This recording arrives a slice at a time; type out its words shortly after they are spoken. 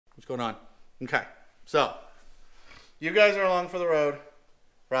What's going on? Okay, so you guys are along for the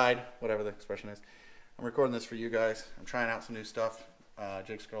ride, whatever the expression is. I'm recording this for you guys. I'm trying out some new stuff.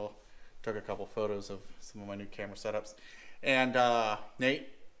 Jigsaw took a couple photos of some of my new camera setups. And Nate,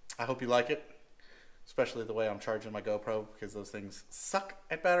 I hope you like it, especially the way I'm charging my GoPro, because those things suck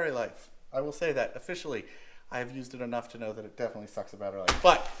at battery life. I will say that officially. I have used it enough to know that it definitely sucks at battery life.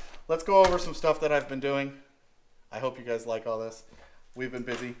 But let's go over some stuff that I've been doing. I hope you guys like all this. We've been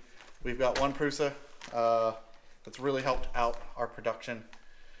busy. We've got one Prusa that's really helped out our production.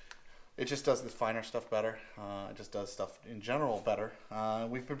 It just does the finer stuff better. It just does stuff in general better.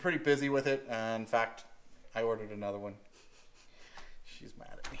 We've been pretty busy with it. In fact, I ordered another one. She's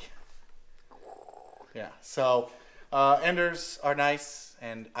mad at me. Yeah, so enders are nice,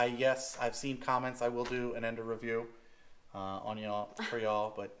 and yes, I've seen comments. I will do an ender review on y'all for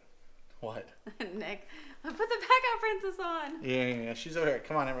y'all, but what? Nick, I put the Packout princess on. Yeah, she's over here.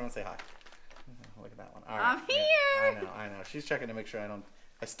 Come on, everyone, say hi. Look at that one. All right. I'm here. Yeah, I know. She's checking to make sure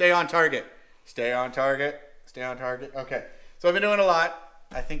I stay on target. Stay on target. Stay on target. Okay, so I've been doing a lot.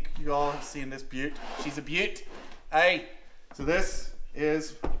 I think you all have seen this beaut. She's a beaut. Hey, so this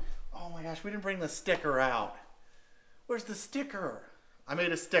is, oh my gosh, we didn't bring the sticker out. Where's the sticker? I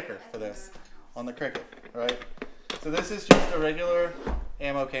made a sticker for this on the Cricut, right? So this is just a regular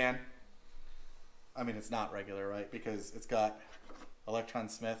ammo can. I mean, it's not regular, right? Because it's got Electron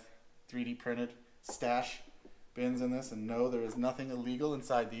Smith 3D printed stash bins in this, and no, there is nothing illegal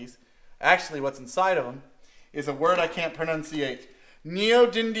inside these. Actually, what's inside of them is a word I can't pronunciate.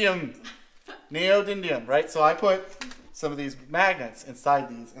 Neodymium. Neodymium, right? So I put some of these magnets inside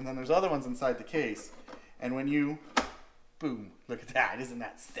these, and then there's other ones inside the case. And when you, boom, look at that. Isn't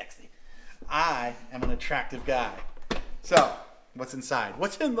that sexy? I am an attractive guy. So, what's inside?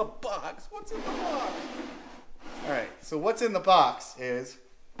 What's in the box? What's in the box? All right, so what's in the box is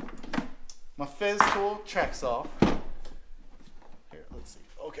my festout track saw. Here, let's see.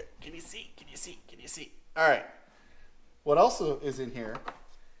 Okay, can you see? Can you see? Can you see? All right. What also is in here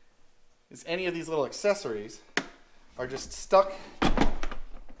is any of these little accessories are just stuck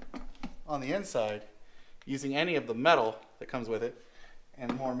on the inside using any of the metal that comes with it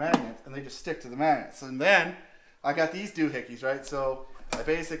and more magnets, and they just stick to the magnets. And then I got these doohickeys, right? So I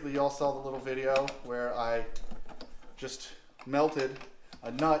basically, y'all saw the little video where I just melted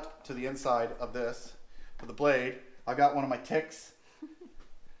a nut to the inside of this for the blade. I got one of my ticks,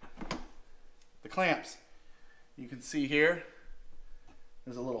 the clamps. You can see here,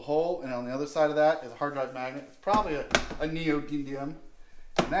 there's a little hole, and on the other side of that is a hard drive magnet. It's probably a neodymium,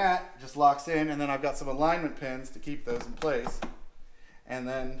 and that just locks in, and then I've got some alignment pins to keep those in place. And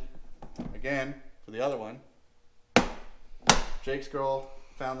then, again, for the other one, Jake's girl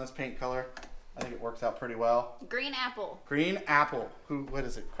found this paint color. I think it works out pretty well. Green apple. Green apple. What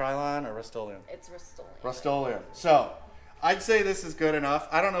is it, Krylon or Rust-Oleum? It's Rust-Oleum. Rust-Oleum. So, I'd say this is good enough.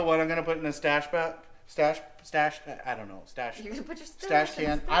 I don't know what I'm going to put in a stash bag. I don't know. Stash. You're gonna put your stash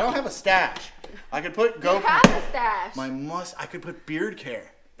can. I don't have a stash. I could put GoPro. You have a stash. I could put beard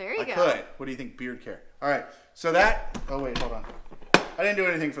care. There you go. I could. What do you think, beard care? All right. So that. Oh wait, hold on. I didn't do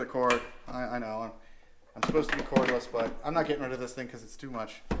anything for the cord. I know. I'm supposed to be cordless, but I'm not getting rid of this thing because it's too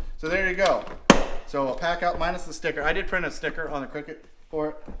much. So there you go. So a Packout minus the sticker. I did print a sticker on the Cricut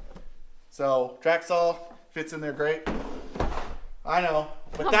for it. So track saw fits in there great. I know,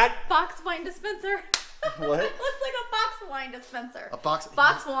 but that box wine dispenser. What? It looks like a box wine dispenser. A box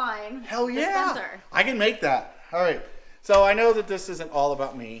wine. Hell yeah! Dispenser. I can make that. All right. So I know that this isn't all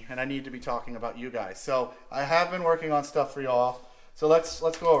about me, and I need to be talking about you guys. So I have been working on stuff for y'all. So let's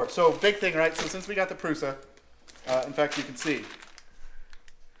go over it. So big thing, right? So since we got the Prusa, in fact, you can see.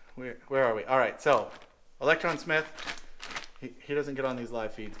 Where are we? All right. So Electron Smith. He doesn't get on these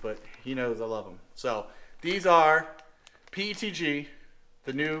live feeds, but he knows I love him. So these are PETG,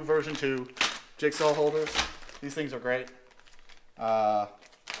 the new version 2 Jigsaw holders. These things are great.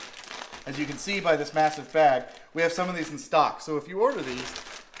 As you can see by this massive bag, we have some of these in stock. So if you order these,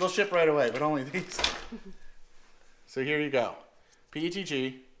 they'll ship right away, but only these. So here you go.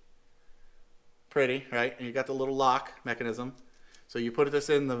 PETG. Pretty, right? And you got the little lock mechanism. So you put this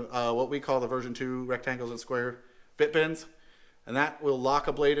in the what we call the version 2 rectangles and square bit bins, and that will lock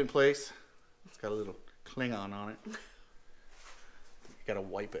a blade in place. It's got a little Klingon on it. You got to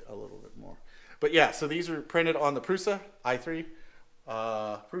wipe it a little bit more. But yeah, so these are printed on the Prusa i3,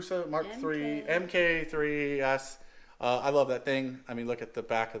 Prusa Mark III, MK3S. I love that thing. I mean, look at the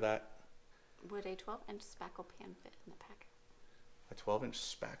back of that. Would a 12-inch spackle pan fit in the pack? A 12-inch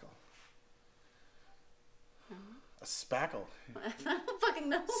spackle. A spackle. I don't fucking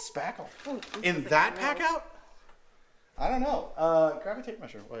know. Spackle. In that Packout? I don't know. Grab a tape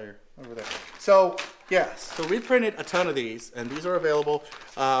measure while you're over there. So, yes. So we printed a ton of these, and these are available.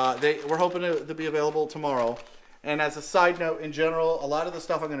 We're hoping to be available tomorrow. And as a side note, in general, a lot of the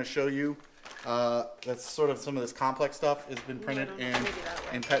stuff I'm going to show you, that's sort of some of this complex stuff, has been printed in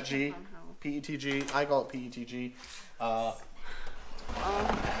PETG, PETG. I call it PETG. I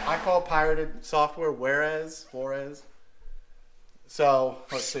call pirated software Juarez. So,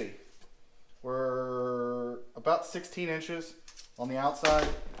 let's see. We're about 16 inches on the outside.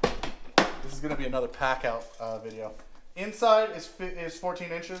 This is going to be another Packout video. Inside is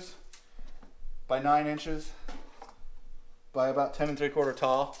 14 inches by 9 inches by about 10 3/4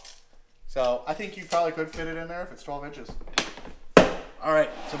 tall. So I think you probably could fit it in there if it's 12 inches. All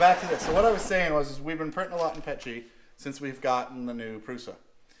right, so back to this. So what I was saying was we've been printing a lot in PETG since we've gotten the new Prusa.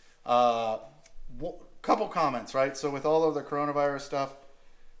 Couple comments, right? So with all of the coronavirus stuff,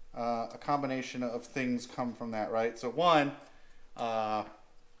 a combination of things come from that, right? So one, a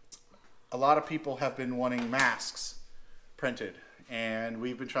lot of people have been wanting masks printed, and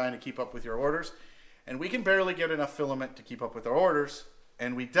we've been trying to keep up with your orders, and we can barely get enough filament to keep up with our orders,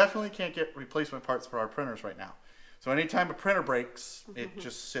 and we definitely can't get replacement parts for our printers right now. So anytime a printer breaks, it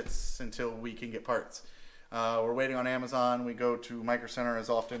just sits until we can get parts. We're waiting on Amazon. We go to Micro Center as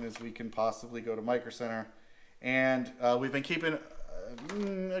often as we can possibly go to Micro Center, and we've been keeping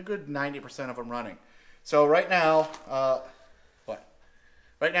a good 90% of them running. So right now,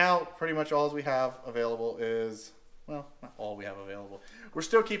 Right now, pretty much all we have available is, well, not all we have available. We're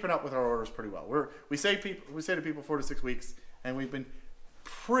still keeping up with our orders pretty well. We say to people 4 to 6 weeks, and we've been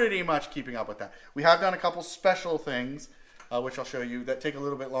pretty much keeping up with that. We have done a couple special things, which I'll show you, that take a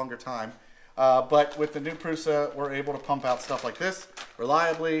little bit longer time. But with the new Prusa, we're able to pump out stuff like this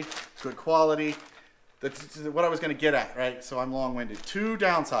reliably, good quality. That's what I was going to get at, right? So I'm long-winded. Two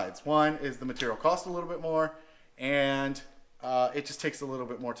downsides. One is the material costs a little bit more, and it just takes a little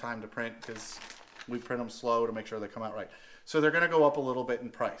bit more time to print because we print them slow to make sure they come out right. So they're going to go up a little bit in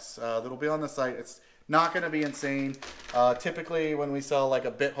price. That'll be on the site. It's not going to be insane. Typically, when we sell like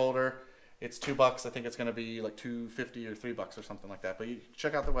a bit holder, it's $2. I think it's going to be like $2.50 or $3 or something like that. But you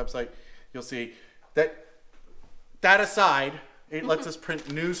check out the website, you'll see that. That aside, it lets us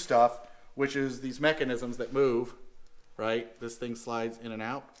print new stuff, which is these mechanisms that move. Right? This thing slides in and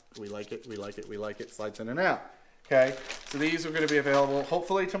out. We like it. We like it. We like it. Slides in and out. Okay, so these are going to be available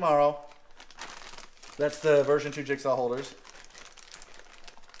hopefully tomorrow. That's the version 2 Jigsaw holders.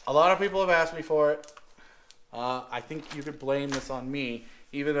 A lot of people have asked me for it. I think you could blame this on me,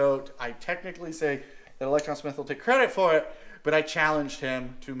 even though I technically say that Electron Smith will take credit for it, but I challenged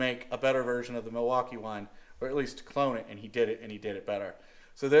him to make a better version of the Milwaukee one, or at least to clone it, and he did it better.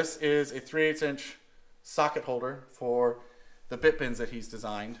 So this is a 3/8 inch socket holder for the bit pins that he's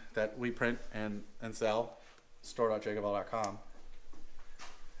designed that we print and sell. Store.jigaball.com.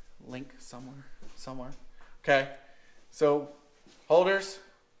 Link somewhere. Okay, so holders,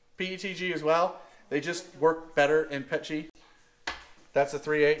 PETG as well. They just work better in PETG. That's a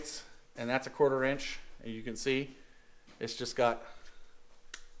 3/8, and that's a 1/4 inch. And you can see it's just got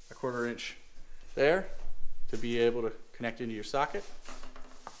a 1/4 inch there to be able to connect into your socket.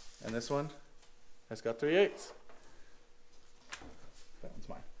 And this one has got 3/8. That one's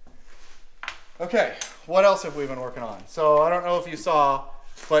mine. Okay, what else have we been working on? So I don't know if you saw,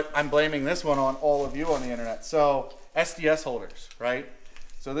 but I'm blaming this one on all of you on the internet. So SDS holders, right?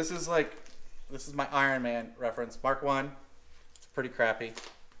 So this is my Iron Man reference. Mark 1, it's pretty crappy.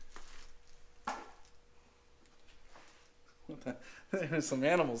 There's some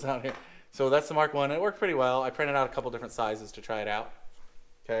animals out here. So that's the Mark 1. It worked pretty well. I printed out a couple different sizes to try it out.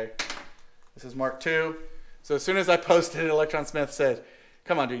 Okay, this is Mark 2. So as soon as I posted it, Electron Smith said,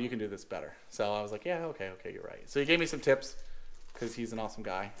 "Come on, dude, you can do this better." So I was like, yeah, okay, you're right. So he gave me some tips because he's an awesome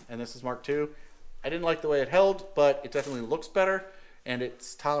guy. And this is Mark 2. I didn't like the way it held, but it definitely looks better, and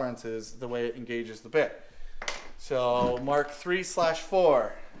its tolerance is the way it engages the bit. So Mark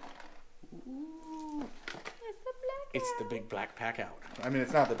 3/4. It's the big black Packout. I mean,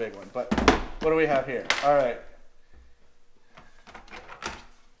 it's not the big one, but what do we have here? All right.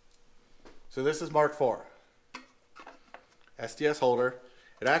 So this is Mark 4. SDS holder.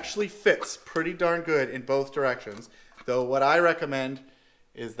 It actually fits pretty darn good in both directions, though what I recommend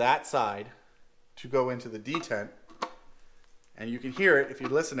is that side to go into the detent, and you can hear it if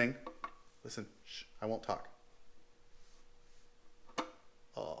you're listening. Listen, shh, I won't talk.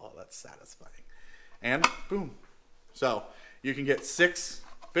 Oh, that's satisfying. And boom. So you can get 6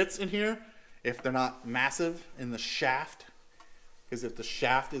 bits in here if they're not massive in the shaft, because if the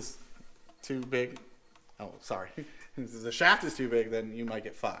shaft is too big, oh, sorry. If the shaft is too big, then you might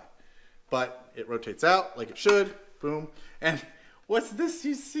get 5. But it rotates out like it should. boom. And what's this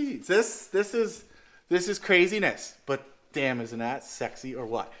you see? This is craziness. But damn, isn't that sexy or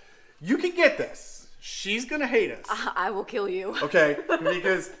what? You can get this. She's gonna hate us. I will kill you. Okay,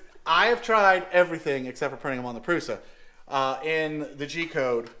 because I have tried everything except for printing them on the Prusa in the G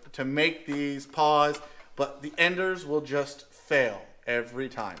code to make these paws, but the enders will just fail every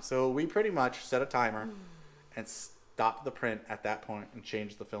time. So we pretty much set a timer and stop the print at that point and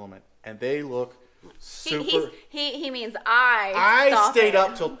change the filament, and they look super. He means I stayed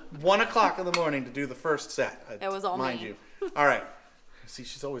up till 1 o'clock in the morning to do the first set. It was all mind me. you. All right. See,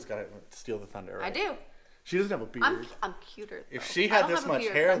 she's always got to steal the thunder. Right? I do. She doesn't have a beard. I'm cuter. If though. she had this much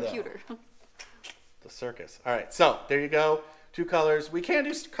beard, hair, I'm though. cuter. The circus. All right, so there you go. 2 colors. We can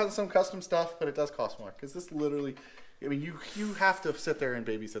do some custom stuff, but it does cost more because this literally, I mean, you have to sit there and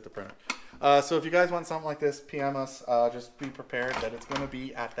babysit the printer. So if you guys want something like this, PM us. Just be prepared that it's going to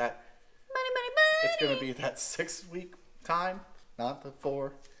be at that. Money. It's going to be that 6-week time, not the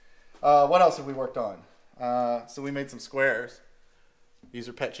 4. What else have we worked on? So we made some squares. These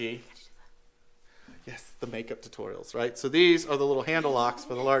are PETG. Yes, the makeup tutorials, right? So these are the little handle locks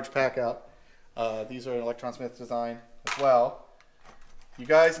for the large pack out. These are an Electron Smith design as well. You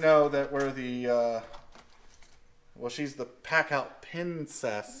guys know that we're the, well, she's the Packout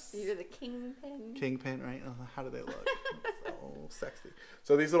Pincess. You're the kingpin. Kingpin, right? Oh, how do they look? So sexy.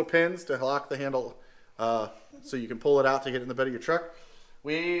 So these little pins to lock the handle so you can pull it out to get in the bed of your truck.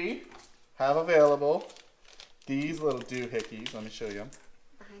 We have available these little doohickeys. Let me show you.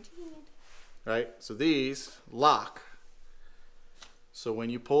 Behind your hand. Right? So these lock. So when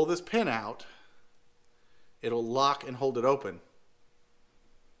you pull this pin out, it'll lock and hold it open.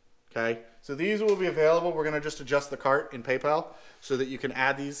 Okay? So these will be available. We're going to just adjust the cart in PayPal so that you can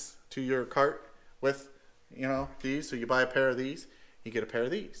add these to your cart with, you know, these. So you buy a pair of these, you get a pair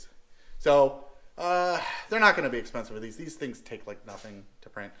of these. So they're not going to be expensive with these. These things take like nothing to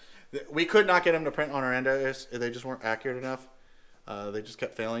print. We could not get them to print on our enders. They just weren't accurate enough. They just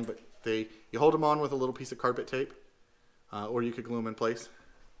kept failing, but you hold them on with a little piece of carpet tape, or you could glue them in place.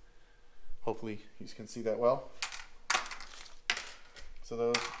 Hopefully you can see that well.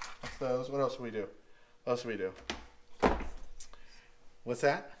 So that's those. What else do we do? What else do we do? What's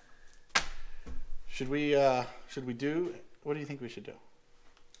that? Should we do? What do you think we should do?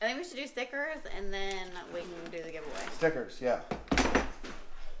 I think we should do stickers and then we can do the giveaway. Stickers, yeah.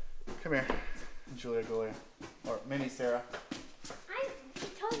 Come here, Julia Golia, or Mini Sarah. He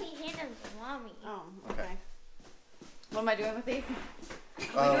told me Hannah's mommy. Oh, Okay. okay. What am I doing with these?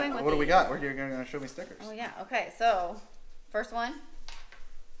 What do we got? You're going to show me stickers. Oh yeah. Okay. So, first one.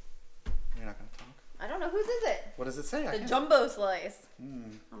 You're not going to talk. I don't know whose is it. What does it say? The jumbo slice. I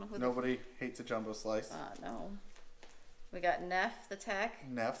don't know who Nobody hates a jumbo slice. no. We got Neff the Tech.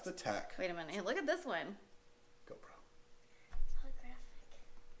 Neff the Tech. Wait a minute. Hey, look at this one. Go, bro.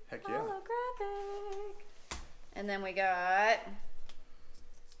 Holographic. Heck yeah. Holographic. And then we got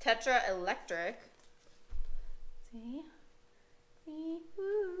Tetra Electric. See? See?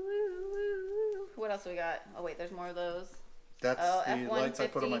 Woo. What else we got? Oh wait, there's more of those. That's the F-150. lights I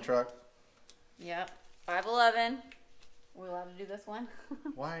put on my truck. Yep. 511. We're allowed to do this one?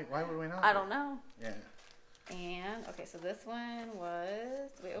 Why would we not? I don't know. Yeah. And okay, so this one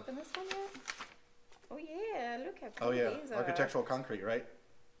was. Did we open this one yet? Oh yeah, look how cool Oh yeah. these are. Architectural concrete, right?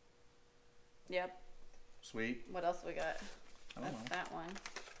 Yep. Sweet. What else we got? I don't know. That's that one.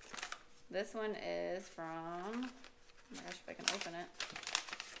 This one is from. Oh my gosh, if I can open it.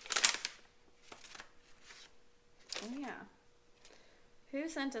 Oh yeah. Who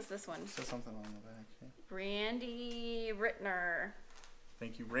sent us this one? It says something on the back. Yeah. Randy Rittner.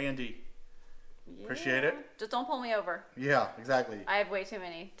 Thank you, Randy. Yeah. Appreciate it. Just don't pull me over. Yeah, exactly. I have way too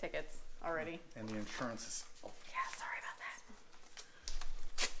many tickets already. And the insurance is. Yeah, sorry about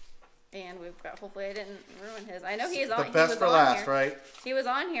that. And we've got. Hopefully, I didn't ruin his. I know he's on. The best for last, right? He was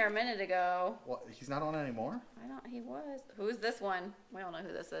on here a minute ago. What? He's not on anymore? I don't. He was. Who's this one? We all know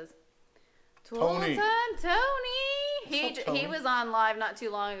who this is. Tony. Tony. What's up, Tony? He was on live not too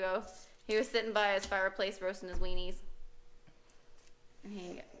long ago. He was sitting by his fireplace roasting his weenies. And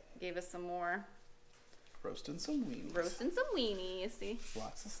he gave us some more. Roasting some weenies. Roasting some weenies. See?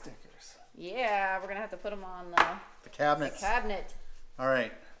 Lots of stickers. Yeah, we're gonna have to put them on The cabinets. the cabinet. All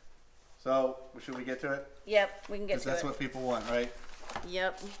right. So, should we get to it? Yep, we can get Because to that's it. what people want, right?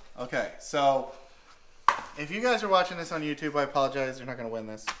 Yep. Okay, so if you guys are watching this on YouTube, I apologize. You're not going to win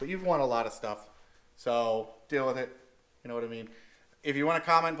this. But you've won a lot of stuff. So deal with it. You know what I mean? If you want to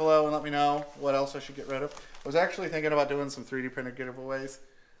comment below and let me know what else I should get rid of. I was actually thinking about doing some 3D printed giveaways.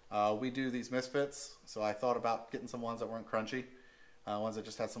 We do these misfits. So I thought about getting some ones that weren't crunchy. ones that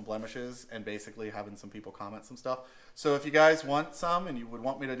just had some blemishes, and basically having some people comment some stuff. So if you guys want some and you would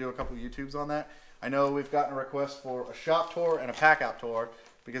want me to do a couple YouTubes on that, I know we've gotten a request for a shop tour and a Packout tour,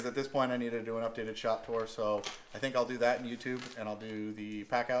 because at this point I need to do an updated shop tour. So I think I'll do that in YouTube, and I'll do the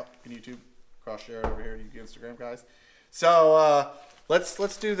Packout in YouTube. Cross share it over here to you Instagram guys. So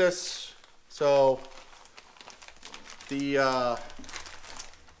let's do this. So the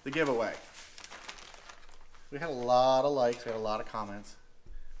giveaway. We had a lot of likes, we had a lot of comments.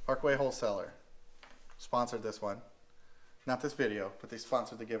 Parkway Wholesaler sponsored this one. Not this video, but they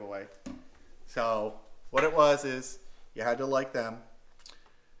sponsored the giveaway. So what it was is you had to like them,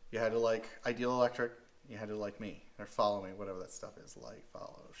 you had to like Ideal Electric, you had to like me, or follow me, whatever that stuff is. Like,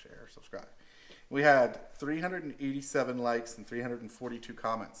 follow, share, subscribe. We had 387 likes and 342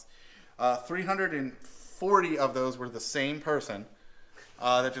 comments. 340 of those were the same person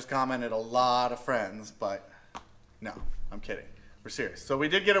that just commented a lot of friends, but no, I'm kidding. We're serious. So we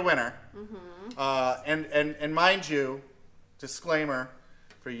did get a winner. And mind you, disclaimer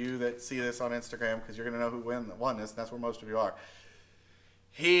for you that see this on Instagram, because you're going to know who won this, and that's where most of you are.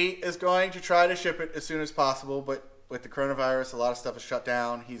 He is going to try to ship it as soon as possible, but with the coronavirus, a lot of stuff is shut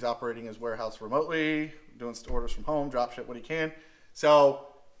down. He's operating his warehouse remotely, doing orders from home, drop ship what he can. So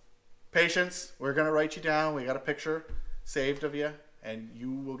patience, we're going to write you down. We got a picture saved of you, and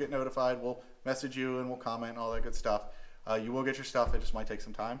you will get notified. We'll message you and we'll comment and all that good stuff. You will get your stuff. It just might take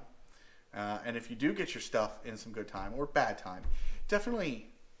some time. And if you do get your stuff in some good time or bad time, definitely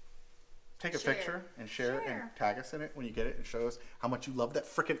take a picture and share it and tag us in it when you get it, and show us how much you love that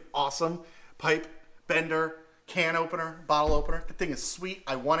freaking awesome pipe bender, can opener, bottle opener. The thing is sweet.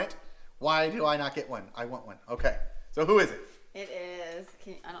 I want it. Why do I not get one? I want one. Okay. So who is it? It is.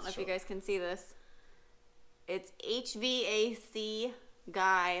 I don't know if you guys can see this. It's HVAC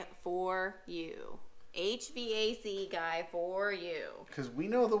guy for you. HVAC guy for you. Because we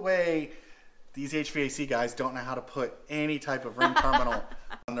know the way these HVAC guys don't know how to put any type of ring terminal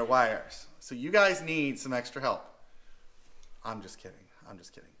on their wires. So you guys need some extra help. I'm just kidding. I'm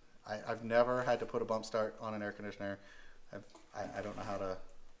just kidding. I've never had to put a bump start on an air conditioner. I don't know how to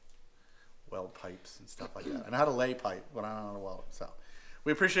weld pipes and stuff like that. I know how to lay pipe, but I don't know how to weld. So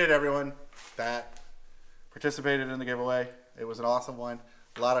we appreciate everyone that participated in the giveaway. It was an awesome one.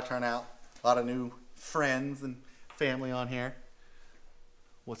 A lot of turnout. A lot of new friends and family on here.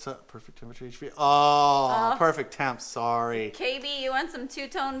 What's up? Perfect temperature HV. Oh, perfect temp. Sorry. KB, you want some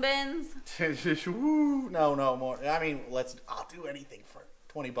two-tone bins? Woo. No, more. I mean, I'll do anything for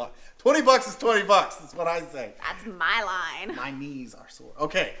 $20. $20 is $20. That's what I say. That's my line. My knees are sore.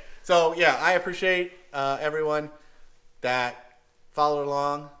 Okay. So, yeah, I appreciate everyone that followed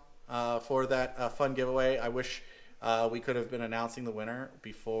along for that fun giveaway. I wish we could have been announcing the winner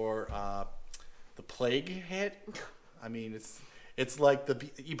before the plague hit. I mean, it's like the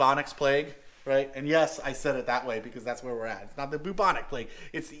Ebonics plague, right? And yes, I said it that way because that's where we're at. It's not the bubonic plague.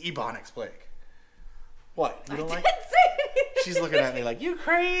 It's the Ebonics plague. What? You don't like it? She's looking at me like, you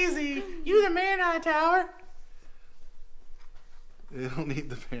crazy. You the man on the tower. You don't need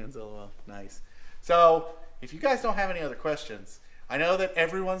the fans, lol. Nice. So, if you guys don't have any other questions, I know that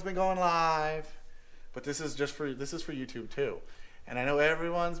everyone's been going live, but this is for YouTube too. And I know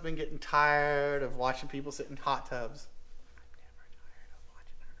everyone's been getting tired of watching people sit in hot tubs. I'm never tired of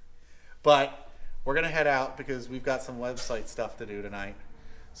watching her. But we're going to head out because we've got some website stuff to do tonight.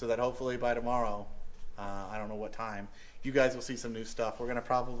 So that hopefully by tomorrow, I don't know what time, you guys will see some new stuff. We're going to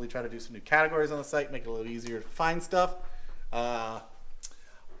probably try to do some new categories on the site, make it a little easier to find stuff.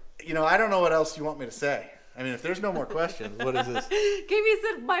 You know, I don't know what else you want me to say. I mean, if there's no more questions, what is this? KB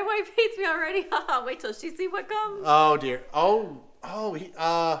said, my wife hates me already. Wait till she see what comes. Oh, dear.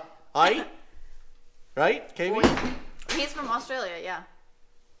 I? Right, KB? Well, he's from Australia, yeah.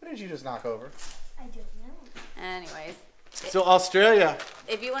 What did you just knock over? I don't know. Anyways. So, Australia.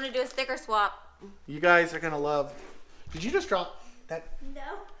 If you want to do a sticker swap. You guys are going to love. Did you just drop that? No.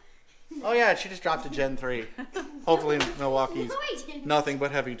 Oh, yeah, she just dropped a Gen 3. Hopefully, Milwaukee's No, I didn't. nothing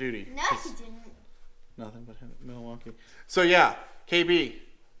but heavy duty. No, I didn't. Nothing but Milwaukee. So, yeah, KB,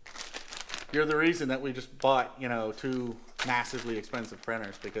 you're the reason that we just bought, you know, 2 massively expensive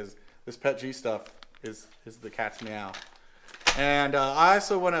printers, because this PETG stuff is the cat's meow. And I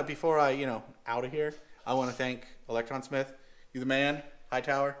also want to, before I, out of here, I want to thank Electron Smith. You're the man,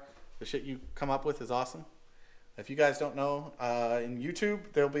 Hightower. The shit you come up with is awesome. If you guys don't know, in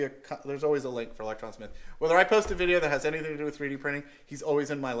YouTube, there's always a link for Electron Smith. Whether I post a video that has anything to do with 3D printing, he's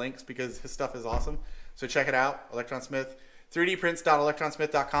always in my links because his stuff is awesome. So check it out, Electron Smith.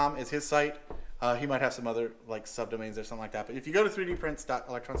 3dprints.electronsmith.com is his site. He might have some other subdomains or something like that. But if you go to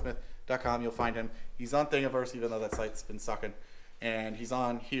 3dprints.electronsmith.com, you'll find him. He's on Thingiverse, even though that site's been sucking. and he's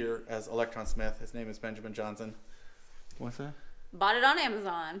on here as Electron Smith. His name is Benjamin Johnson. What's that? Bought it on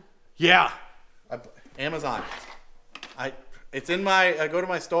Amazon. Yeah, Amazon. It's in my, go to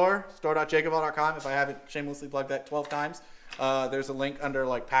my store.jacoball.com if I haven't shamelessly plugged that 12 times. There's a link under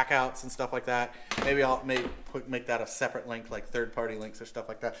like packouts and stuff like that. Maybe I'll make that a separate link, like third-party links or stuff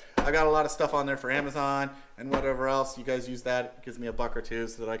like that. I got a lot of stuff on there for Amazon and whatever else. You guys use that. It gives me $1 or $2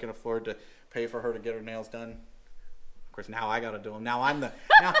 so that I can afford to pay for her to get her nails done. Of course, now I got to do them. Now I'm like,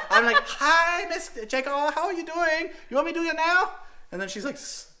 hi, Miss Jacob, how are you doing? You want me to do your nail? And then she's like,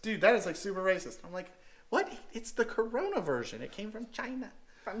 dude, that is like super racist. I'm like, what? It's the Corona version. It came from China.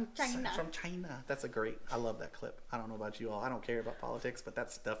 From China. From China. That's a great. I love that clip. I don't know about you all. I don't care about politics, but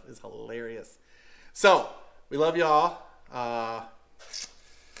that stuff is hilarious. So we love you all,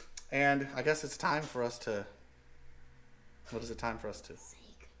 and I guess it's time for us to. What is it time for us to?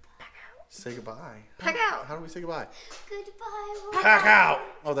 Say goodbye. Pack out. How do we say goodbye? Goodbye. Pack out.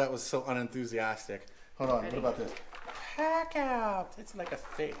 Oh, that was so unenthusiastic. Hold on. Ready? What about this? Pack out. It's like a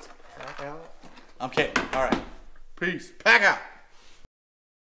fate. Pack out. I'm kidding. All right. Peace. Pack out.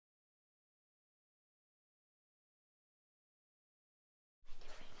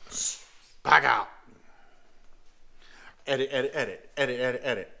 Pack out. Edit, edit, edit, edit, edit,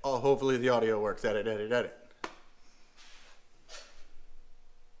 edit. Oh, hopefully the audio works. Edit, edit, edit.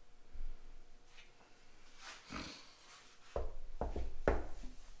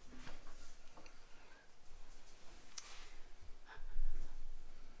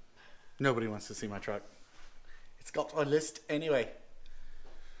 Nobody wants to see my truck. It's got a list anyway.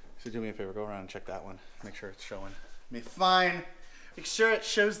 So do me a favor, go around and check that one. Make sure it's showing me fine. Make sure it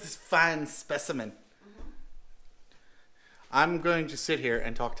shows this fine specimen. I'm going to sit here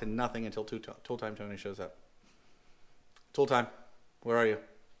and talk to nothing until Tool Time Tony shows up. Tool Time, where are you?